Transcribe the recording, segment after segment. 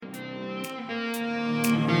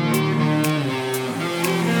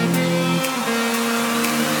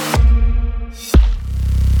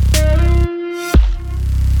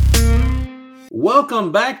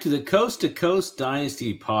Welcome back to the Coast to Coast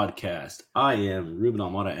Dynasty podcast. I am Ruben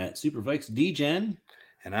Almada at Supervikes DGen.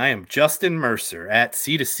 And I am Justin Mercer at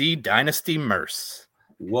C2C Dynasty Merce.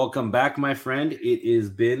 Welcome back, my friend. It has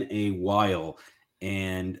been a while,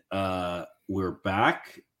 and we're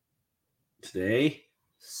back today,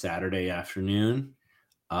 Saturday afternoon.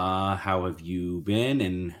 How have you been?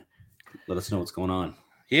 And let us know what's going on.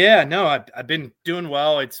 Yeah, no, I've been doing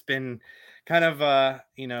well. It's been kind of a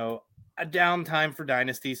downtime for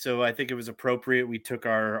Dynasty, so I think it was appropriate. We took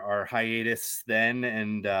our hiatus then,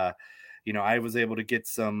 and I was able to get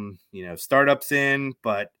some startups in,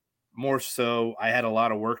 but more so I had a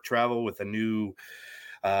lot of work travel with a new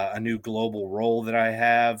global role that I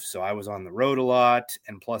have, so I was on the road a lot,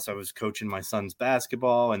 and plus I was coaching my son's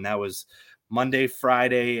basketball, and that was Monday,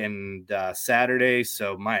 Friday, and Saturday.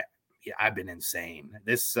 So I've been insane.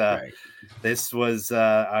 This was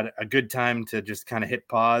a good time to just kind of hit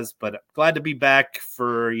pause, but glad to be back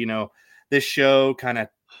for, this show, kind of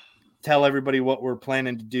tell everybody what we're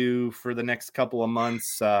planning to do for the next couple of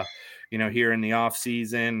months, here in the off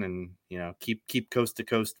season, and, keep coast to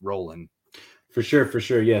coast rolling. For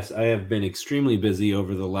sure. Yes. I have been extremely busy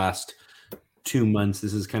over the last 2 months.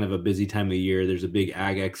 This is kind of a busy time of year. There's a big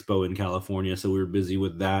Ag Expo in California, so we were busy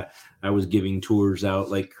with that. I was giving tours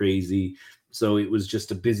out like crazy. So it was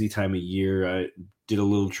just a busy time of year. I did a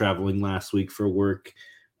little traveling last week for work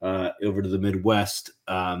over to the Midwest.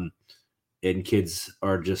 And kids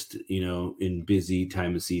are just, in busy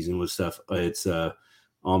time of season with stuff. It's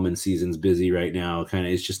almond season's busy right now. Kind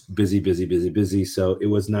of, it's just busy. So it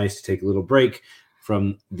was nice to take a little break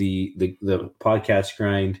from the podcast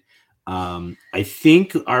grind. I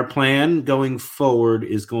think our plan going forward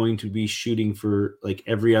is going to be shooting for like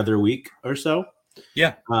every other week or so.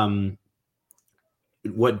 Yeah.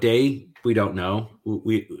 What day we don't know.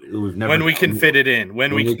 We've never when we can fit it in.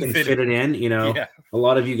 When we can fit it in. Yeah. A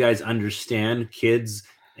lot of you guys understand kids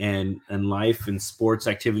and life and sports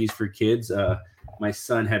activities for kids. My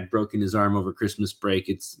son had broken his arm over Christmas break.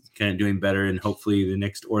 It's kind of doing better, and hopefully the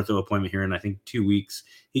next ortho appointment here in I think 2 weeks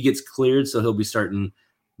he gets cleared, so he'll be starting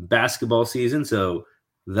basketball season, so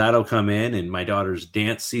that'll come in, and my daughter's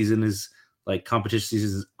dance season is like competition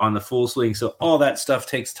season is on the full swing, so all that stuff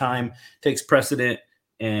takes time, takes precedent,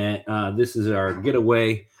 and this is our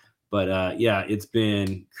getaway. But it's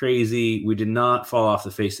been crazy. We did not fall off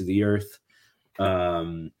the face of the earth,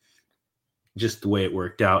 just the way it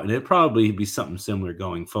worked out, and it'll probably be something similar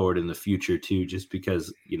going forward in the future too, just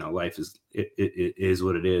because life is it is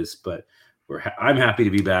what it is. But I'm happy to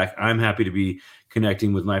be back. I'm happy to be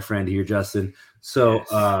connecting with my friend here, Justin. So,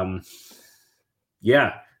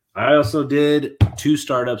 yes. I also did 2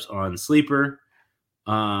 startups on Sleeper.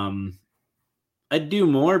 I'd do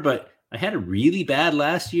more, but I had a really bad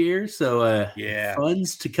last year. So,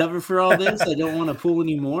 funds to cover for all this. I don't want to pull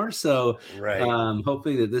any more. So,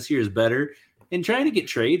 hopefully that this year is better. And trying to get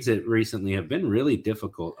trades that recently have been really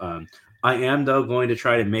difficult. I am, though, going to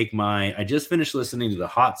try to make I just finished listening to the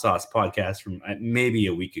Hot Sauce podcast from maybe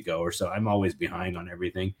a week ago or so. I'm always behind on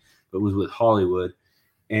everything, but it was with Hollywood.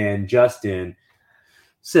 And Justin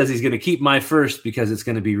says he's going to keep my first because it's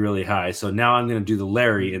going to be really high. So now I'm going to do the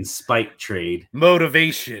Larry and Spike trade.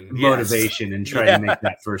 Motivation and try to make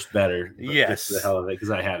that first better. Yes. Just for the hell of it,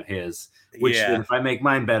 because I have his. Which if I make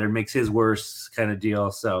mine better, makes his worse kind of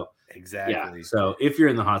deal. So exactly. Yeah. So if you're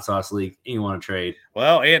in the Hot Sauce League and you want to trade,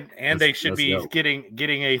 well, and they should be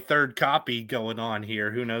getting a third copy going on here.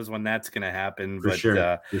 Who knows when that's going to happen? For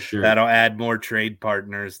sure. That'll add more trade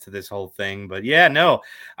partners to this whole thing. But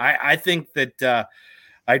I think that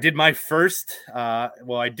I did my first.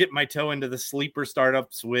 I dipped my toe into the sleeper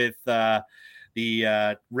startups with the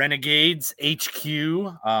Renegades HQ,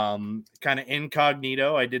 kind of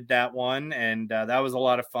incognito. I did that one, and that was a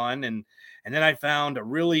lot of fun. And then I found a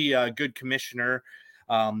really good commissioner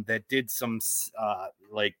that did some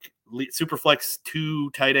Superflex 2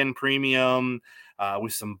 tight end premium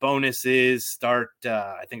with some bonuses. I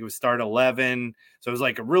think it was start 11. So it was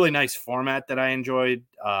like a really nice format that I enjoyed.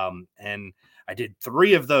 And I did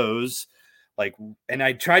 3 of those, and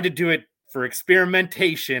I tried to do it for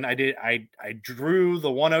experimentation. I drew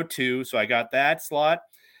the 102, so I got that slot.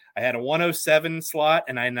 I had a 107 slot,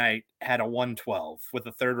 and I had a 112 with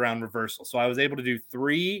a third round reversal. So I was able to do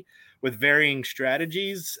 3 with varying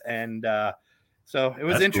strategies. And so it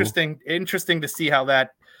was interesting to see how that,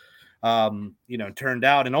 turned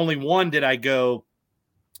out. And only one did I go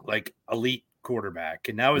like elite quarterback.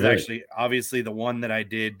 And that was actually obviously the one that I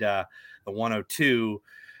did, the 102.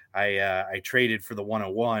 I traded for the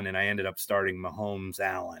 101 and I ended up starting Mahomes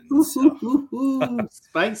Allen. So.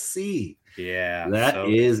 Spicy. Yeah, That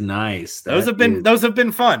is nice. Those have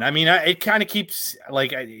been fun. I mean, it kind of keeps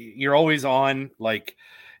like you're always on like,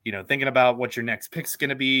 thinking about what your next pick's going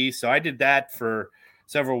to be. So I did that for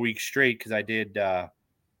several weeks straight because I did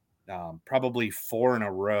probably 4 in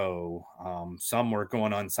a row. Some were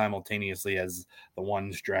going on simultaneously as the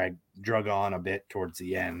ones drug on a bit towards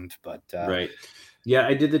the end. But right. Yeah,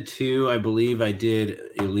 I did the 2. I believe I did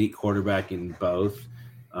elite quarterback in both.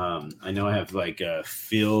 I know I have like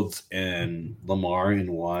Fields and Lamar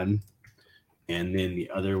in one. And then the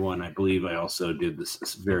other one, I believe I also did this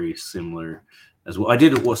very similar as well. I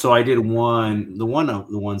did one. The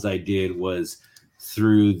ones I did was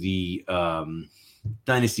through the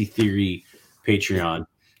Dynasty Theory Patreon.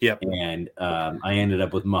 Yep. And I ended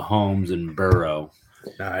up with Mahomes and Burrow.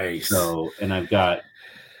 Nice. So, and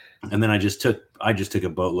then I just took a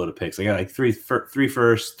boatload of picks. I got like three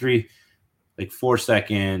firsts, 4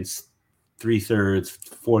 seconds, 3 thirds,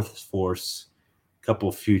 4th,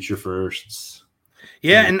 couple future firsts.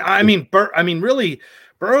 Yeah, and I mean, really,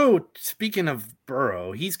 Burrow. Speaking of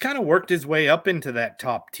Burrow, he's kind of worked his way up into that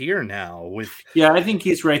top tier now. Yeah, I think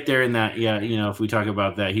he's right there in that. Yeah, if we talk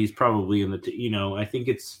about that, he's probably in the. I think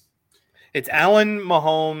it's Allen,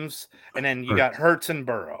 Mahomes, and then you got Hurts and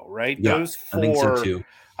Burrow, right? Yeah, those 4, I think so too.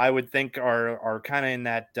 I would think are kind of in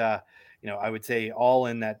that. I would say all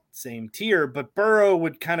in that same tier, but Burrow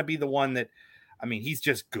would kind of be the one that. I mean, he's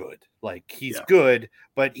just good. Like he's good,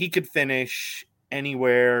 but he could finish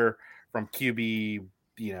anywhere from QB,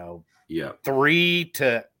 3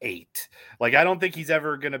 to 8. Like I don't think he's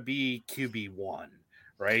ever going to be QB1,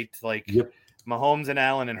 right? Like Mahomes and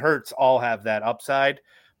Allen and Hurts all have that upside,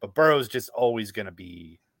 but Burrow's just always going to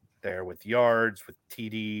be there with yards, with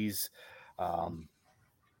TDs.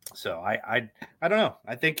 So I don't know.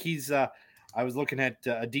 I think he's I was looking at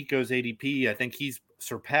Adico's ADP. I think he's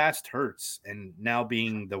surpassed Hurts and now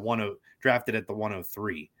being the drafted at the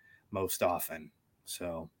 103 most often.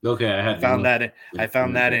 So okay, I found that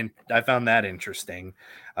interesting.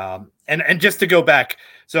 And just to go back,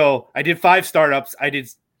 so I did 5 startups. I did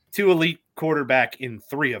 2 elite quarterback in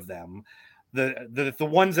 3 of them. The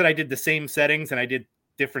ones that I did the same settings and I did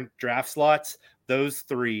different draft slots. Those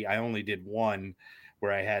 3, I only did 1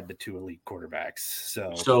 where I had the 2 elite quarterbacks.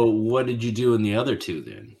 So what did you do in the other 2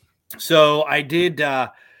 then? So I did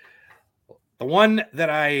the one that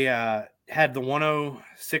I had the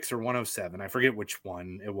 106 or 107. I forget which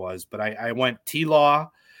one it was, but I went T-Law,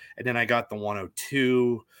 and then I got the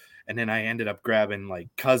 102, and then I ended up grabbing like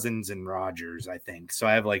Cousins and Rodgers, I think. So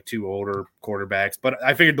I have like 2 older quarterbacks, but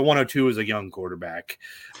I figured the 102 was a young quarterback.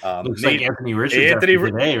 Looks like Anthony Richards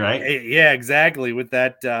today, right? Yeah, exactly. With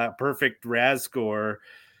that perfect RAS score,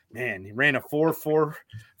 man, he ran a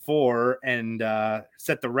 4.44 and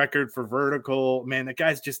set the record for vertical. Man, that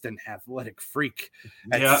guy's just an athletic freak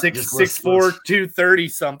at 6'4", 230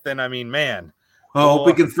 something. I mean, man. Oh, hope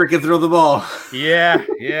we can freaking throw the ball.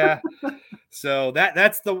 Yeah. So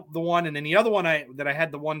that's the one. And then the other one that I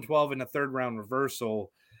had the 112 in the 3rd round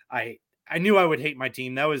reversal. I knew I would hate my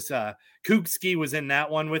team. That was Koopski was in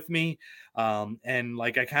that one with me. And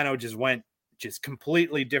like I kind of just went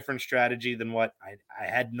completely different strategy than what I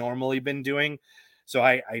had normally been doing. So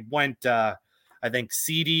I went, I think,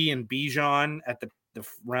 CD and Bijan at the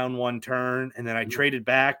round 1 turn, and then I traded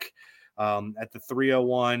back at the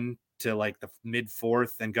 301 to like the mid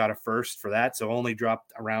 4th and got a first for that. So only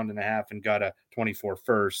dropped a round and a half and got a 24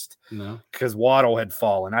 first because Waddle had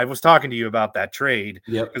fallen. I was talking to you about that trade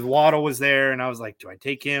because Waddle was there, and I was like, do I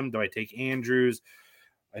take him? Do I take Andrews?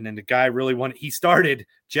 And then the guy really wanted. He started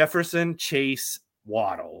Jefferson, Chase,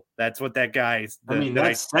 Waddle. That's what that guy's.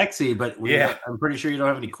 That's sexy, but I'm pretty sure you don't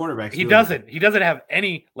have any quarterbacks. He doesn't. He doesn't have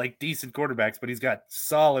any like decent quarterbacks, but he's got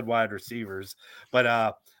solid wide receivers.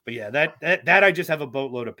 But yeah, that I just have a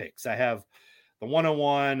boatload of picks. I have the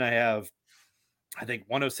 101. I have, I think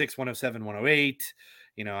 106, 107, 108.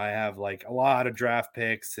 I have like a lot of draft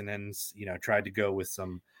picks, and then tried to go with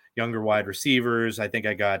some younger wide receivers. I think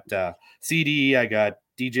I got CD. I got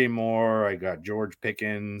DJ Moore. I got George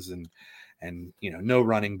Pickens, and no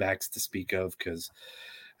running backs to speak of because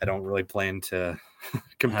I don't really plan to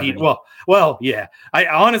compete. Well, yeah.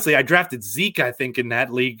 I drafted Zeke, I think, in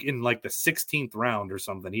that league in like the 16th round or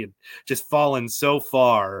something. He had just fallen so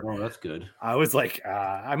far. Oh, that's good. I was like,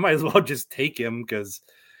 I might as well just take him because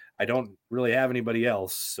I don't really have anybody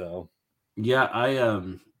else. So yeah, I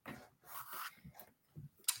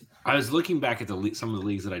was looking back at some of the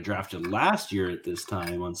leagues that I drafted last year at this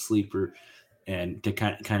time on Sleeper, and to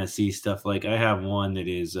kind of see stuff. Like I have one that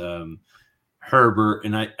is Herbert,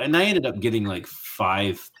 and I ended up getting like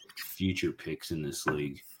 5 future picks in this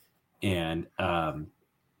league. And so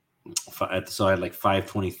I had like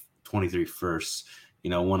 23 firsts,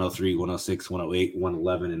 103, 106, 108,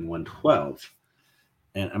 111, and 112.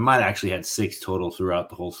 And I might actually had 6 total throughout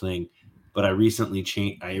the whole thing. But I recently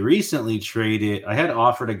traded. I had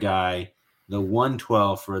offered a guy the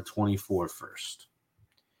 112 for a 24 first.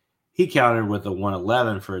 He countered with a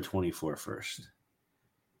 111 for a 24 first.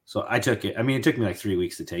 So I took it. I mean, it took me like 3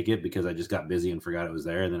 weeks to take it because I just got busy and forgot it was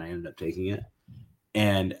there. And then I ended up taking it.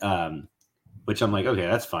 And which I'm like, okay,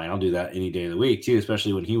 that's fine. I'll do that any day of the week too,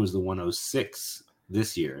 especially when he was the 106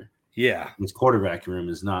 this year. Yeah. His quarterback room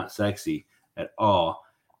is not sexy at all.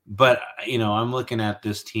 But, I'm looking at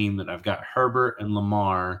this team that I've got Herbert and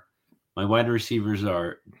Lamar. My wide receivers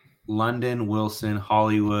are London, Wilson,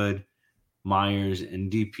 Hollywood, Myers,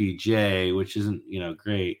 and DPJ, which isn't,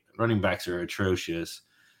 great. Running backs are atrocious.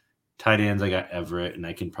 Tight ends, I got Everett, and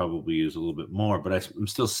I can probably use a little bit more. But I'm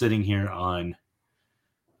still sitting here on,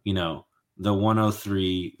 the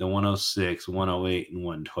 103, the 106, 108, and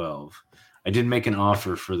 112. I did make an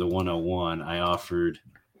offer for the 101. I offered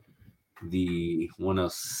the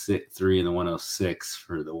 103 and the 106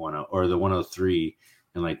 for the 10, or the 103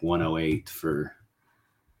 and like 108 for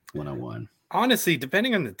 101. Honestly,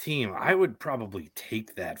 depending on the team, I would probably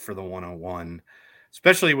take that for the 101,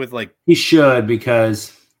 especially with like he should,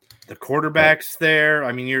 because the quarterbacks there.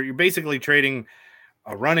 I mean, you're basically trading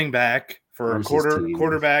a running back for a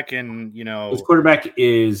quarterback, and his quarterback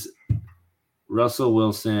is Russell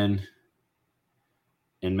Wilson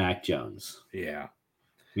and Mac Jones. Yeah.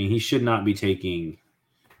 I mean, he should not be taking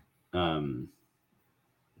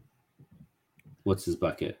what's his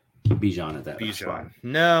bucket? Bijan at that spot.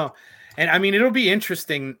 No. And I mean, it'll be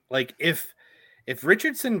interesting. Like if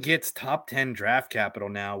Richardson gets top 10 draft capital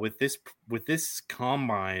now with this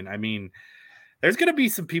combine, I mean, there's going to be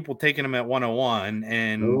some people taking him at 101.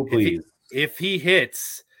 And if he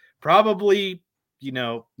hits, probably,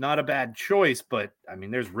 not a bad choice, but I mean,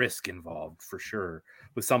 there's risk involved for sure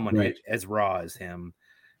with someone as raw as him.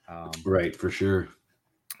 Right, for sure.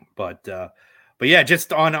 But yeah,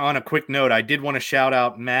 just on a quick note, I did want to shout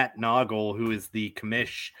out Matt Noggle, who is the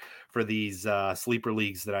commish for these sleeper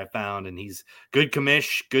leagues that I found, and he's good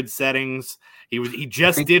commish, good settings. He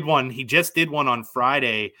just did one on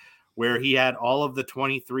Friday where he had all of the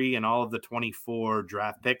 23 and all of the 24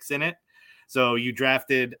 draft picks in it. So you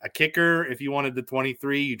drafted a kicker if you wanted the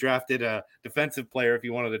 23, you drafted a defensive player if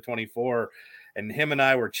you wanted the 24, and him and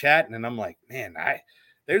I were chatting, and I'm like, man,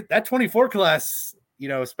 that 24 class,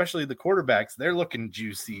 especially the quarterbacks, they're looking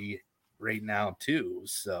juicy right now too.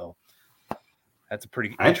 So that's a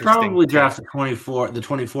pretty interesting. I probably drafted the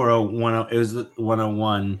 24-01. It was the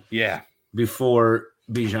 101. Yeah. Before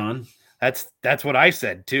Bijan. That's what I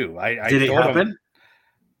said too. Did it happen?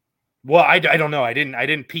 Well, I don't know. I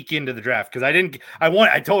didn't peek into the draft because I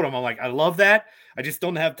told him, I'm like, I love that. I just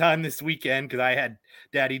don't have time this weekend because I had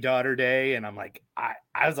daddy-daughter day, and I'm like, I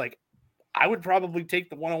was like, I would probably take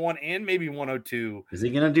the 101 and maybe 102. Is he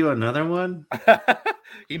going to do another one?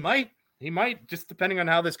 He might, just depending on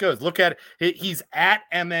how this goes. Look at it. He's at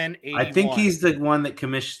MN81. I think he's the one that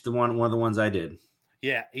commissioned one of the ones I did.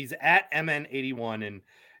 Yeah, he's at MN81. And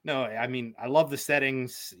no, I mean, I love the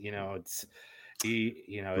settings. Do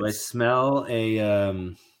I smell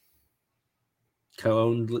a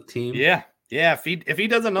co-owned team? Yeah. Yeah, if he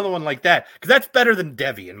does another one like that, because that's better than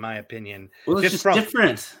Devi, in my opinion. Well, it's just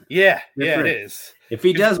different. Yeah, it is. If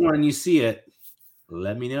he does one and you see it,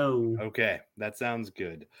 let me know. Okay, that sounds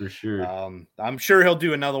good. For sure. I'm sure he'll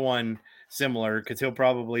do another one similar because he'll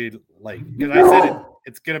probably because I said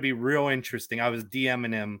it's going to be real interesting. I was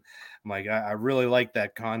DMing him. I'm like, I really like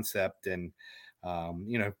that concept. And,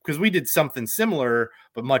 because we did something similar,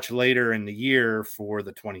 but much later in the year for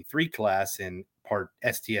the 23 class in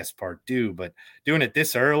STS part 2, but doing it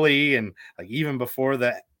this early and like even before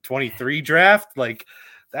the 23 draft, like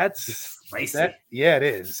that's spicy. Yeah, it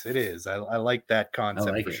is. I like that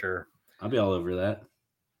concept for sure. I'll be all over that.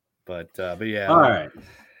 But yeah. All right.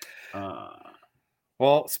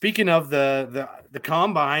 Well, speaking of the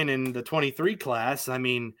combine and the 23 class, I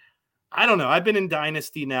mean, I don't know. I've been in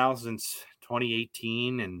Dynasty now since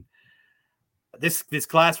 2018, and this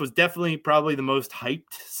class was definitely probably the most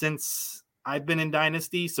hyped since I've been in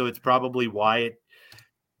Dynasty, so it's probably why it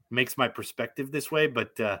makes my perspective this way.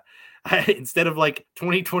 But instead of like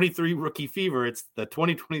 2023 rookie fever, it's the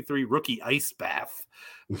 2023 rookie ice bath,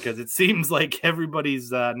 because it seems like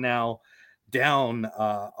everybody's now down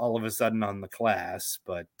all of a sudden on the class.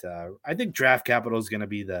 But I think draft capital is going to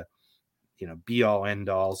be the be all end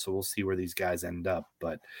all. So we'll see where these guys end up.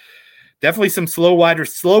 But definitely some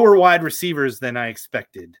slower wide receivers than I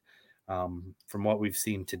expected. from what we've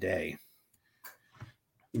seen today.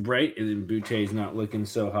 Right, and then Butte's not looking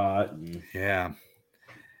so hot. Yeah.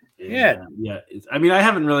 I mean, I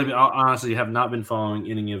haven't really honestly have not been following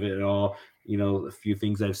any of it at all. A few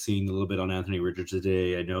things I've seen a little bit on Anthony Richards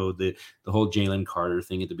today. I know the whole Jalen Carter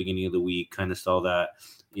thing at the beginning of the week, kind of saw that.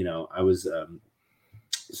 I was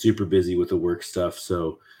super busy with the work stuff,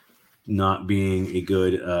 so not being a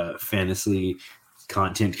good fantasy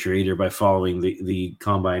content creator by following the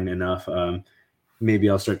combine enough.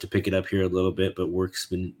 Maybe I'll start to pick it up here a little bit, but work's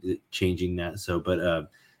been changing that. So, but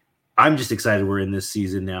I'm just excited we're in this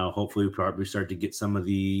season now. Hopefully we probably start to get some of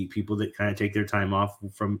the people that kind of take their time off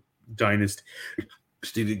from Dynasty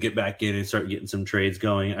to get back in and start getting some trades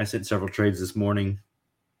going. I sent several trades this morning,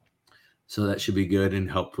 so that should be good and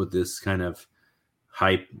help with this kind of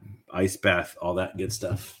hype, ice bath, all that good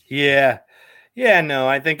stuff. Yeah. No,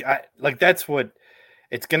 I think that's what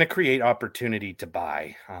it's going to create opportunity to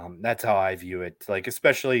buy. That's how I view it. Like,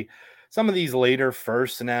 especially some of these later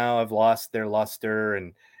firsts now have lost their luster,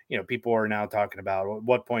 and people are now talking about at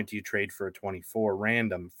what point do you trade for a 24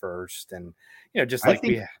 random first, and just like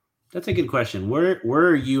that's a good question. Where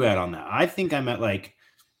are you at on that? I think I'm at like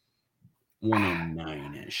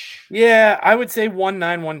 109-ish. Yeah, I would say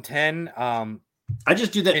 109, 110. I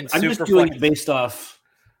just do that. I'm just doing it based off,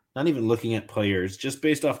 not even looking at players, just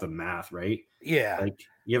based off the math, right? Yeah. Like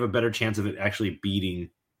you have a better chance of it actually beating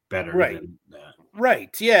better than that.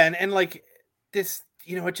 Right. Yeah. And like this,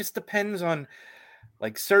 it just depends on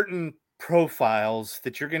like certain profiles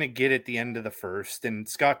that you're going to get at the end of the first. And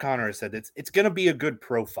Scott Connor has said it's going to be a good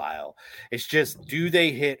profile. It's just, do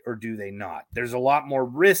they hit or do they not? There's a lot more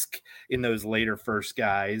risk in those later first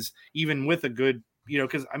guys, even with a good,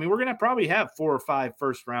 because I mean, we're going to probably have 4 or 5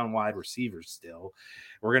 first round wide receivers still.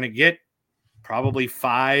 We're going to get probably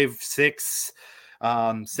 5, 6,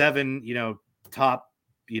 7, top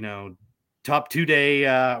 2-day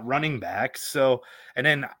running backs. So, and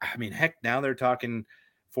then, I mean, heck, now they're talking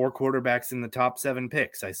 4 quarterbacks in the top 7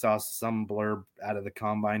 picks. I saw some blurb out of the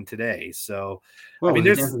combine today. So, well, I mean,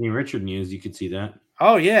 there's Anthony Richard news. You could see that.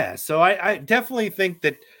 Oh yeah. So I definitely think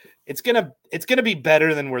that it's gonna be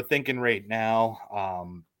better than we're thinking right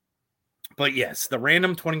now. But yes, the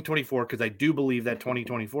random 2024, because I do believe that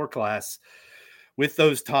 2024 class with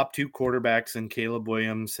those top 2 quarterbacks and Caleb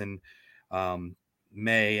Williams and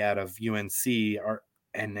May out of UNC are.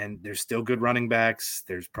 And then there's still good running backs.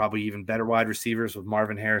 There's probably even better wide receivers with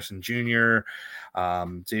Marvin Harrison Jr.,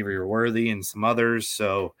 Xavier Worthy, and some others.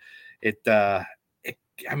 So it's going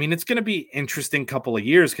to be interesting couple of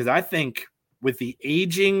years, because I think with the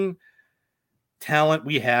aging talent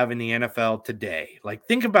we have in the NFL today, like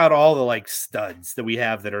think about all the like studs that we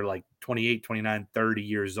have that are like 28, 29, 30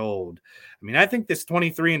 years old. I mean, I think this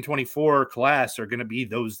 23 and 24 class are going to be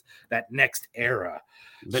that next era.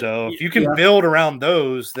 But, so if you can build around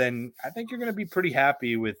those, then I think you're going to be pretty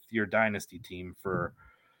happy with your dynasty team for,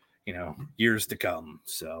 years to come.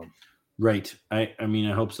 So, right. I mean,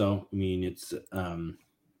 I hope so. I mean, it's,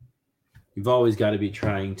 you've always got to be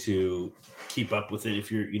trying to keep up with it.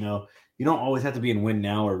 If you're, you don't always have to be in win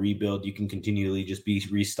now or rebuild. You can continually just be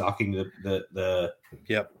restocking the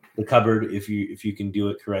cupboard if you can do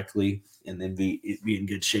it correctly and then be in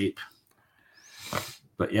good shape.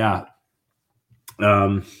 But yeah.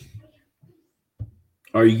 Are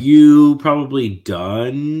you probably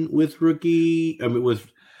done with with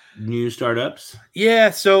new startups?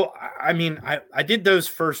 Yeah. So, I mean, I did those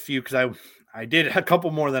first few because I did a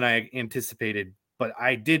couple more than I anticipated, but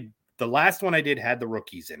the last one I did had the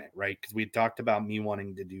rookies in it, right? Because we talked about me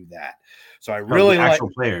wanting to do that. So I really like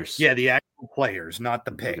actual players. Yeah, the actual players, not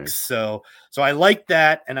the picks. Okay. So I like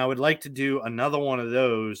that, and I would like to do another one of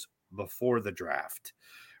those before the draft,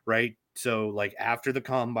 right? So like after the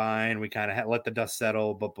combine, we kind of let the dust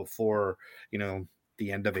settle, but before,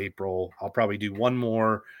 the end of April, I'll probably do one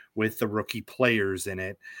more with the rookie players in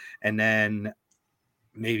it. And then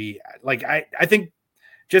maybe like, I think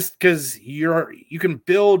just because you can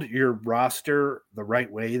build your roster the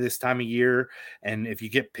right way this time of year. And if you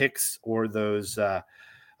get picks or those, the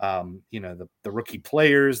rookie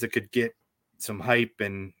players that could get some hype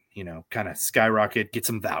and, kind of skyrocket, get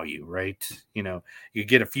some value, right? You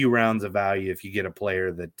get a few rounds of value if you get a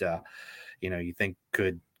player that, you think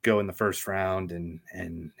could go in the first round and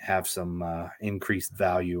have some increased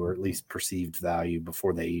value, or at least perceived value,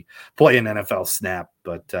 before they play an NFL snap.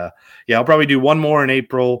 But yeah, I'll probably do one more in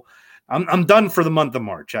April. I'm done for the month of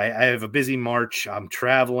March. I have a busy March. I'm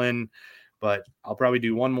traveling, but I'll probably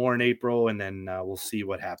do one more in April, and then we'll see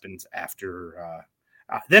what happens after.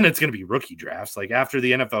 Then it's going to be rookie drafts. Like after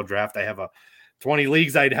the NFL draft, I have 20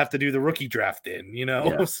 leagues I'd have to do the rookie draft in,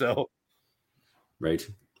 Yeah. So. Right.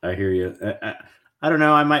 I hear you. I don't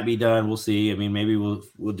know. I might be done. We'll see. I mean, maybe we'll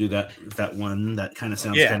do that one. That kind of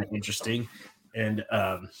sounds kind of interesting, and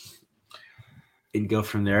go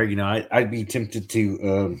from there. You know, I'd be tempted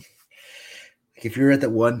to if you're at the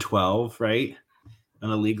 112, right, in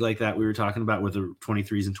a league like that we were talking about with the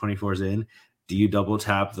 23s and 24s in. Do you double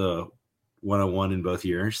tap the 101 in both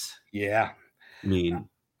years? Yeah. I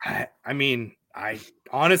mean, I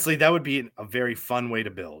honestly, that would be a very fun way to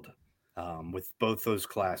build with both those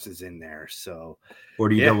classes in there. So, or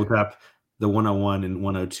do you double tap the 101 and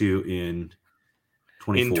 102 in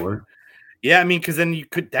 24? Yeah, I mean, because then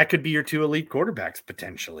that could be your two elite quarterbacks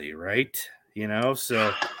potentially, right? You know,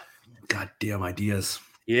 so goddamn ideas.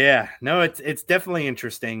 Yeah, no, it's definitely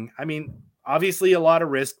interesting. I mean, obviously a lot of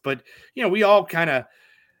risk, but you know, we all kind of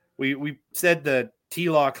we said the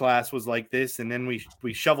T-Law class was like this, and then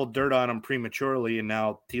we shoveled dirt on them prematurely, and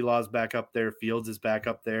now T-Law's back up there, Fields is back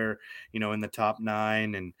up there, you know, in the top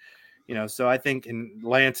 9, and you know, so I think and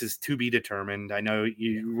Lance is to be determined. I know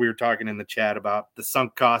we were talking in the chat about the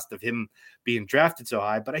sunk cost of him being drafted so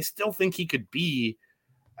high, but I still think he could be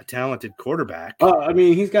a talented quarterback. I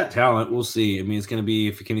mean, he's got talent. We'll see. I mean, it's going to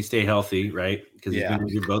be can he stay healthy, right? Because he's been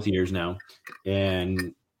injured both years now,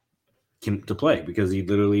 and to play because he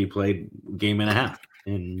literally played game and a half,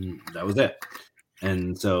 and that was it.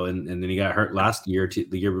 And so, and then he got hurt last year,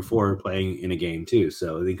 the year before, playing in a game too.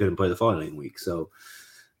 So he couldn't play the following week. So,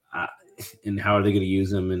 and how are they going to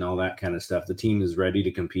use him and all that kind of stuff? The team is ready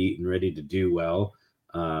to compete and ready to do well.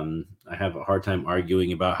 I have a hard time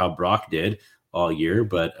arguing about how Brock did all year,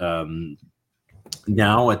 but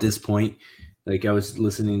now at this point, like I was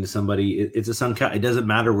listening to somebody, it's a sun cut. It doesn't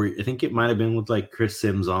matter where. I think it might have been with like Chris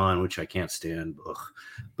Sims on, which I can't stand,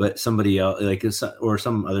 but somebody else like or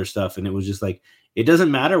some other stuff, and it was just like it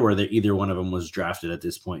doesn't matter where either one of them was drafted at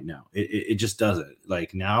this point. Now it just doesn't.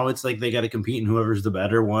 Like now it's like they got to compete, and whoever's the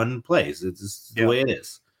better one plays. It's just the way it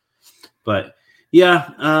is. But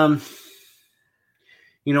yeah,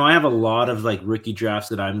 you know, I have a lot of like rookie drafts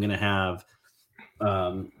that I'm gonna have.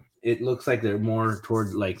 It looks like they're more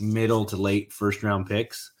toward like middle to late first round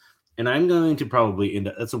picks. And I'm going to probably end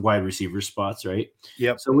up, that's a wide receiver spots, right?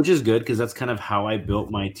 Yep. So, which is good because that's kind of how I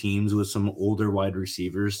built my teams with some older wide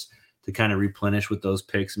receivers to kind of replenish with those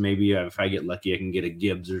picks. Maybe if I get lucky, I can get a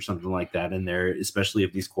Gibbs or something like that in there, especially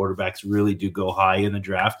if these quarterbacks really do go high in the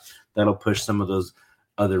draft. That'll push some of those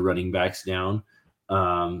other running backs down.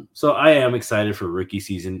 So I am excited for rookie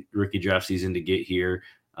draft season to get here.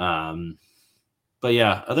 But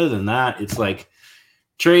yeah, other than that, it's like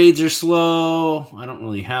trades are slow. I don't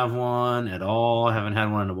really have one at all. I haven't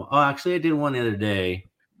had one in a while. Oh, actually, I did one the other day.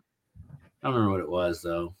 I don't remember what it was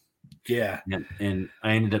though. Yeah, and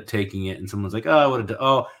I ended up taking it, and someone's like,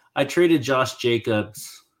 "Oh, I traded Josh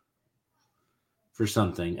Jacobs for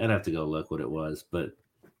something." I'd have to go look what it was, but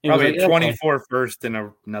it probably was like, 24 first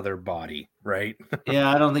in another body, right?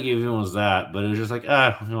 Yeah, I don't think it even was that, but it was just like,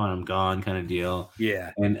 I'm gone kind of deal.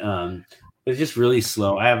 Yeah, and it's just really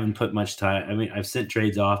slow. I haven't put much time. I mean, I've sent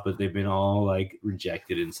trades off, but they've been all like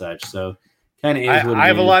rejected and such. So kind of is what I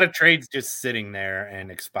have a lot of trades just sitting there and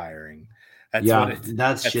expiring.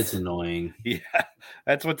 That's shit's annoying. Yeah,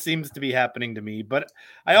 that's what seems to be happening to me. But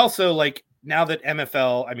I also like now that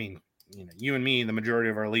MFL, I mean, you know, you and me, the majority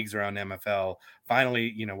of our leagues around MFL,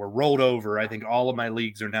 finally, you know, we're rolled over. I think all of my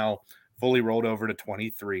leagues are now fully rolled over to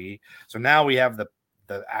 23. So now we have the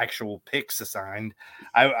actual picks assigned.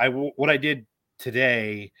 What I did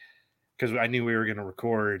today, because I knew we were going to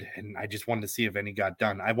record and I just wanted to see if any got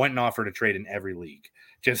done. I went and offered a trade in every league.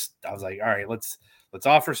 I was like, all right, let's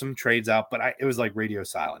offer some trades out. But it was like radio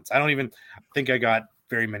silence. I don't even think I got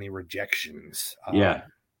very many rejections. Yeah.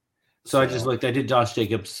 So I just looked. I did Josh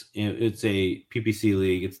Jacobs. It's a PPC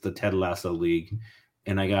league. It's the Ted Lasso league,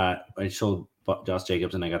 and I sold Josh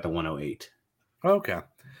Jacobs, and I got the 108. Okay.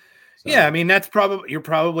 So, yeah, I mean you're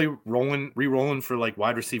probably re-rolling for like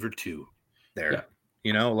wide receiver 2 there. Yeah.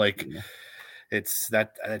 You know, like it's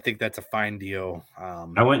that. I think that's a fine deal.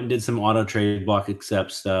 I went and did some auto trade block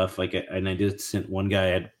accept stuff. And I did send one guy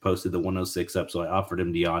had posted the 106 up, so I offered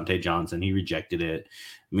him Deontay Johnson. He rejected it.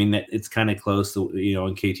 I mean, it's kind of close to, you know,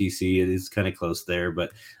 in KTC, it is kind of close there.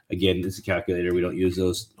 But again, it's a calculator. We don't use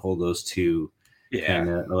hold those two. Yeah.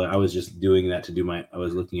 And I was just doing that I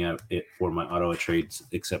was looking at it for my auto trades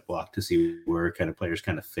accept block to see where kind of players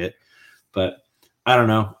kind of fit. But I don't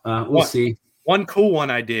know. We'll see. One cool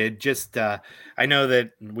one I did, just I know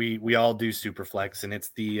that we all do Superflex, and it's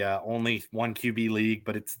the only one QB league,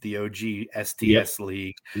 but it's the OG STS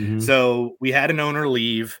league. Mm-hmm. So we had an owner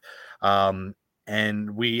leave,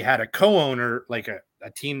 and we had a co-owner, like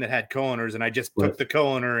a team that had co-owners, and I just took the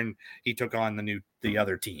co-owner and he took on the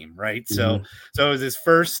other team, right? So it was his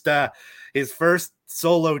first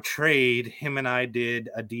solo trade. Him and I did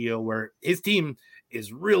a deal where his team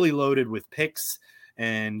is really loaded with picks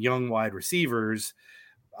and young wide receivers.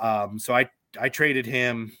 So I traded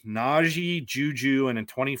him Najee, Juju, and a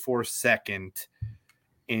 24 second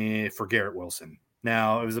for Garrett Wilson.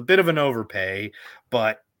 Now, it was a bit of an overpay,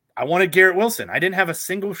 but I wanted Garrett Wilson. I didn't have a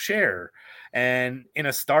single share. And in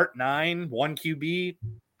a start 9, 1 QB,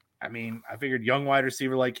 I mean, I figured young wide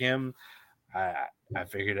receiver like him, I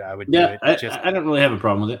figured I would do it. I don't really have a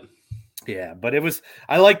problem with it. Yeah, but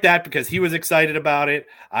I like that because he was excited about it.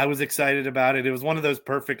 I was excited about it. It was one of those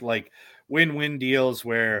perfect like win-win deals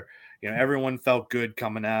where, everyone felt good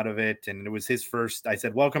coming out of it. And it was his first, I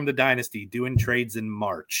said, welcome to Dynasty, doing trades in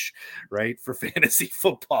March, right? For fantasy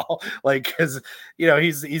football. Like, cause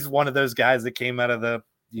he's one of those guys that came out of the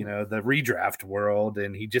redraft world,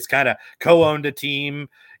 and he just kind of co-owned a team,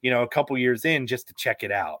 a couple years in just to check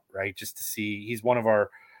it out. Right. Just to see, he's one of our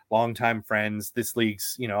longtime friends. This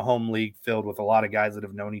league's, home league filled with a lot of guys that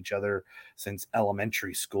have known each other since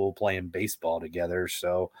elementary school playing baseball together.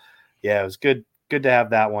 So yeah, it was good to have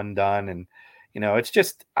that one done. And, it's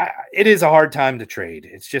just, it is a hard time to trade.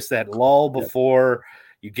 It's just that lull before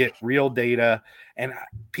you get real data, and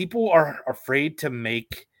people are afraid to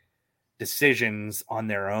make decisions on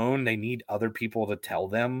their own. They need other people to tell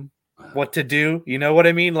them what to do. You know what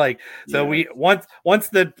I mean? Like, so we, once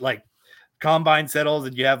the like combine settles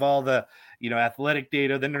and you have all the, athletic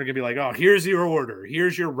data, then they're gonna be like, oh, here's your order,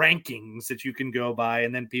 here's your rankings that you can go by.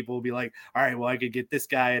 And then people will be like, all right, well, I could get this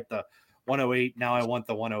guy at the 108. Now I want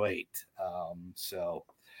the 108.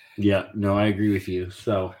 Yeah, no, I agree with you.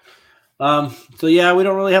 So yeah, we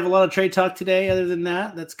don't really have a lot of trade talk today. Other than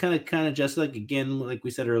that, that's kind of just like, again, like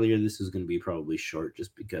we said earlier, this is going to be probably short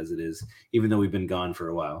just because it is, even though we've been gone for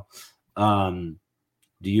a while.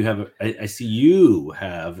 Do you have I see you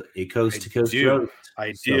have a coast to coast roast.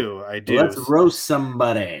 I do. Let's roast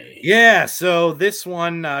somebody. Yeah. So this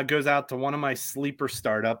one goes out to one of my sleeper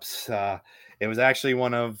startups. It was actually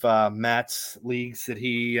one of Matt's leagues that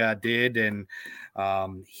he did. And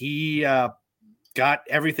he got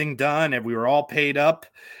everything done, and we were all paid up,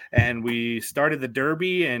 and we started the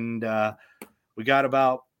Derby, and we got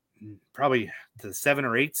about probably to the 7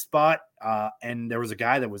 or 8 spot. And there was a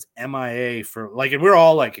guy that was MIA for like, and we we're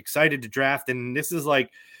all like excited to draft. And this is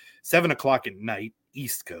like 7:00 at night,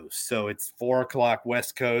 East Coast. So it's 4:00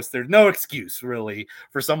 West Coast. There's no excuse really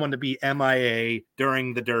for someone to be MIA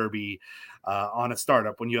during the Derby on a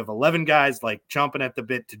startup when you have 11 guys like chomping at the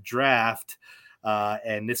bit to draft.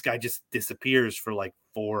 And this guy just disappears for like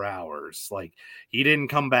 4 hours. Like, he didn't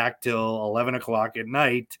come back till 11:00 at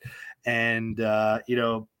night. And,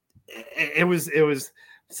 it was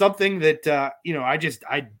something that,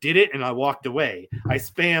 I did it and I walked away. I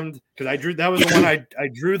spammed because that was the one I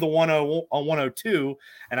drew the 10 on 102,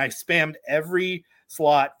 and I spammed every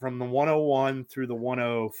slot from the 101 through the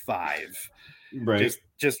 105. Right.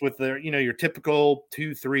 Just with the, your typical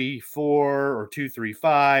 2, 3, 4 or 2, 3,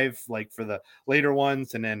 5, like for the later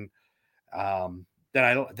ones. And then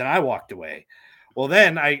I walked away. Well,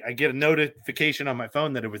 then I get a notification on my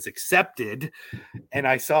phone that it was accepted, and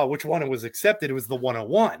I saw which one it was accepted. It was the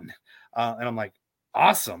 101. And I'm like,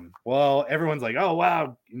 awesome. Well, everyone's like, oh,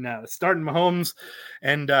 wow, starting Mahomes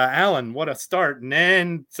and Allen, what a start. And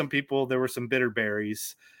then some people, there were some bitter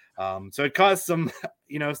berries. So it caused some,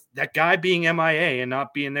 that guy being MIA and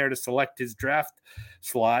not being there to select his draft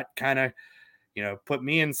slot kind of, put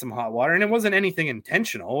me in some hot water. And it wasn't anything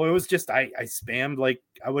intentional. It was just I spammed like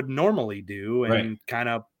I would normally do, and kind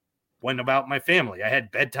of went about my family. I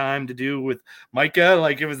had bedtime to do with Micah.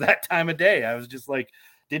 Like, it was that time of day. I was just like,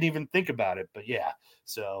 didn't even think about it. But yeah,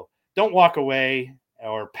 so don't walk away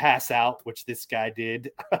or pass out, which this guy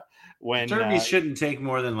did. When Derby shouldn't take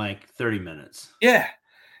more than like 30 minutes. Yeah.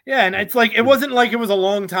 Yeah, and it's like, it wasn't like it was a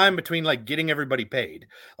long time between like getting everybody paid.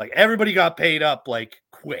 Like, everybody got paid up like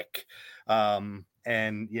quick.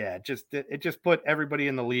 And yeah, it just put everybody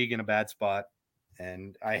in the league in a bad spot.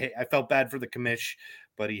 And I felt bad for the commish,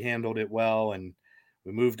 but he handled it well, and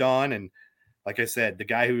we moved on. And like I said, the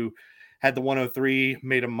guy who had the 103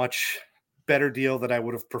 made a much better deal that I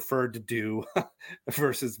would have preferred to do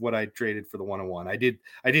versus what I traded for the 101. I did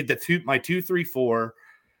my 2, 3, 4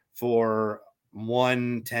 for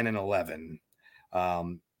 1, 10, and 11.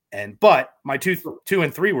 But my 2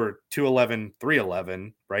 and 3 were 211,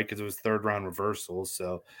 311, right? Because it was third round reversals,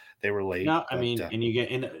 so they were late. No, I mean, and you get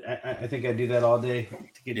in. I think I do that all day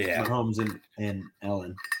to get Mahomes and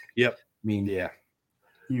Allen. Yep. I mean, yeah,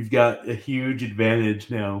 you've got a huge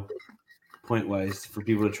advantage now, point wise, for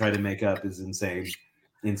people to try to make up is insane.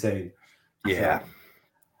 insane. Yeah.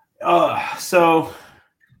 So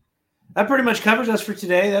that pretty much covers us for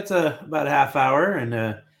today. That's about a half hour.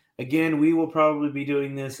 And again, we will probably be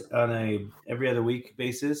doing this on a every other week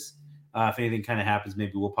basis. If anything kind of happens,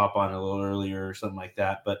 maybe we'll pop on a little earlier or something like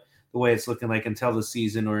that. But the way it's looking like until the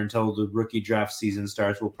season or until the rookie draft season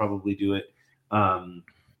starts, we'll probably do it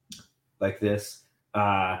like this.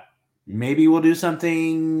 Maybe we'll do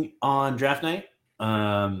something on draft night.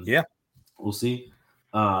 Yeah. We'll see.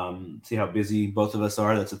 See how busy both of us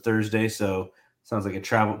are. That's a Thursday, so sounds like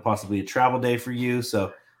possibly a travel day for you.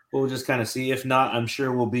 So we'll just kind of see. If not, I'm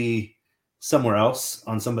sure we'll be somewhere else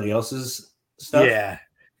on somebody else's stuff. Yeah.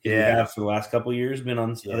 We have for the last couple of years been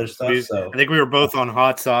on other stuff. So I think we were both on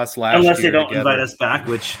hot sauce last year. Unless they don't invite us back,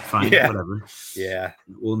 which fine, whatever. Yeah.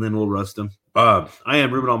 Well, then we'll roast them. I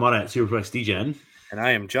am Ruben Almada at Superflex DGen. And I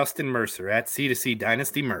am Justin Mercer at C2C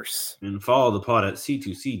Dynasty Merce. And follow the pod at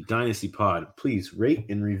C2C Dynasty Pod. Please rate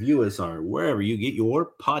and review us on wherever you get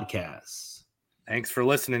your podcasts. Thanks for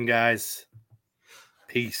listening, guys.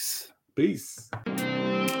 Peace. Peace.